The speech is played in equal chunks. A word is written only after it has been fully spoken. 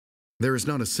There is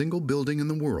not a single building in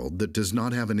the world that does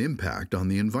not have an impact on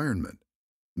the environment.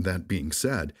 That being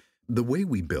said, the way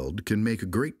we build can make a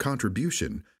great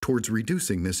contribution towards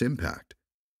reducing this impact.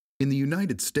 In the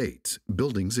United States,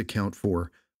 buildings account for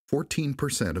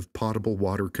 14% of potable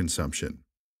water consumption,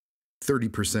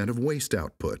 30% of waste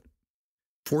output,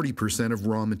 40% of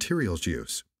raw materials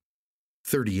use,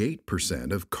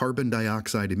 38% of carbon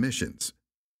dioxide emissions,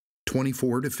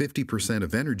 24 to 50%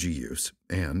 of energy use,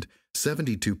 and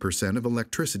 72% of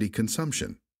electricity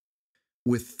consumption.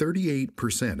 With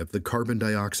 38% of the carbon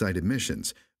dioxide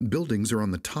emissions, buildings are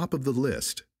on the top of the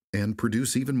list and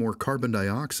produce even more carbon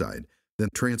dioxide than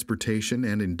transportation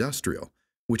and industrial,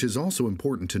 which is also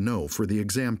important to know for the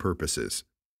exam purposes.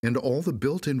 And all the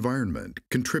built environment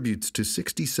contributes to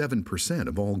 67%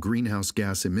 of all greenhouse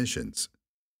gas emissions.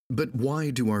 But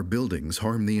why do our buildings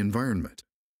harm the environment?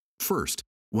 First,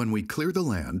 when we clear the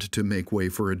land to make way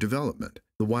for a development,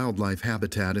 the wildlife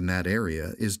habitat in that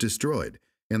area is destroyed,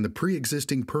 and the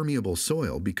pre-existing permeable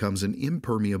soil becomes an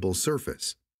impermeable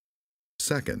surface.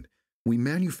 Second, we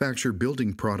manufacture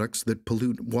building products that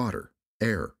pollute water,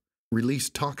 air, release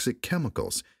toxic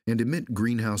chemicals, and emit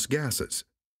greenhouse gases.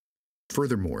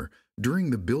 Furthermore,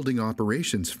 during the building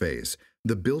operations phase,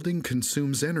 the building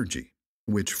consumes energy,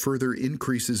 which further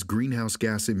increases greenhouse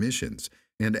gas emissions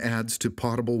and adds to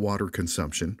potable water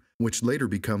consumption, which later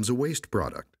becomes a waste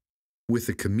product. With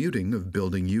the commuting of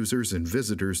building users and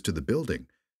visitors to the building,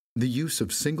 the use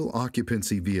of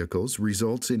single-occupancy vehicles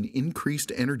results in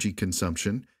increased energy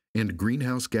consumption and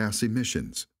greenhouse gas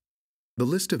emissions. The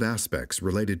list of aspects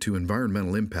related to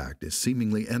environmental impact is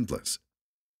seemingly endless.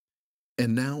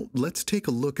 And now, let's take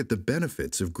a look at the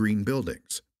benefits of green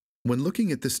buildings. When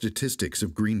looking at the statistics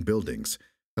of green buildings,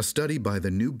 a study by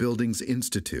the New Buildings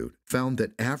Institute found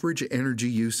that average energy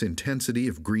use intensity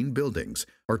of green buildings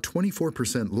are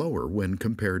 24% lower when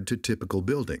compared to typical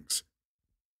buildings.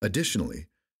 Additionally,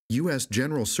 U.S.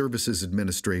 General Services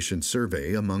Administration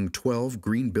survey among 12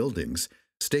 green buildings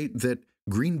state that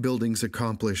green buildings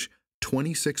accomplish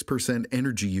 26%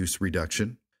 energy use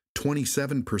reduction,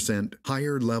 27%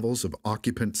 higher levels of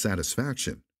occupant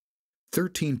satisfaction,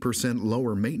 13%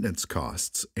 lower maintenance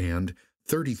costs, and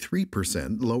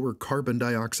 33% lower carbon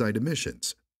dioxide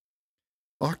emissions.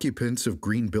 Occupants of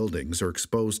green buildings are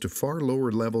exposed to far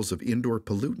lower levels of indoor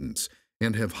pollutants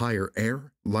and have higher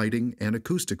air, lighting, and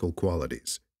acoustical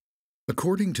qualities.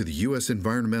 According to the U.S.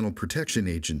 Environmental Protection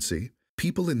Agency,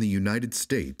 people in the United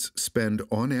States spend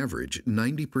on average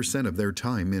 90% of their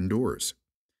time indoors,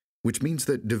 which means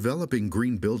that developing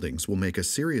green buildings will make a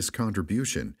serious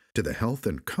contribution to the health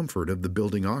and comfort of the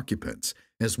building occupants,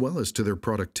 as well as to their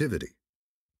productivity.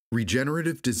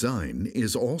 Regenerative design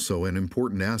is also an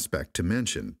important aspect to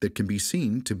mention that can be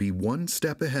seen to be one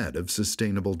step ahead of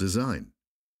sustainable design.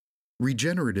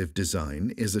 Regenerative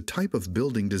design is a type of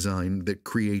building design that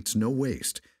creates no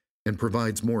waste and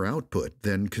provides more output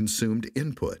than consumed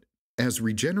input. As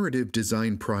regenerative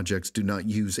design projects do not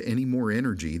use any more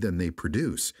energy than they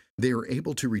produce, they are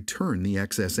able to return the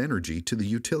excess energy to the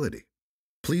utility.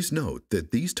 Please note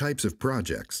that these types of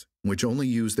projects, which only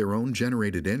use their own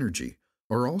generated energy,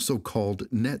 are also called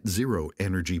net zero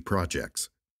energy projects.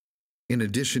 In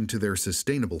addition to their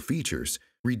sustainable features,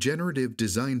 regenerative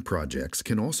design projects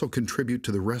can also contribute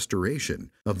to the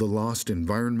restoration of the lost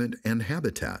environment and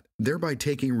habitat, thereby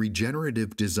taking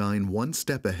regenerative design one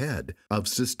step ahead of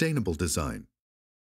sustainable design.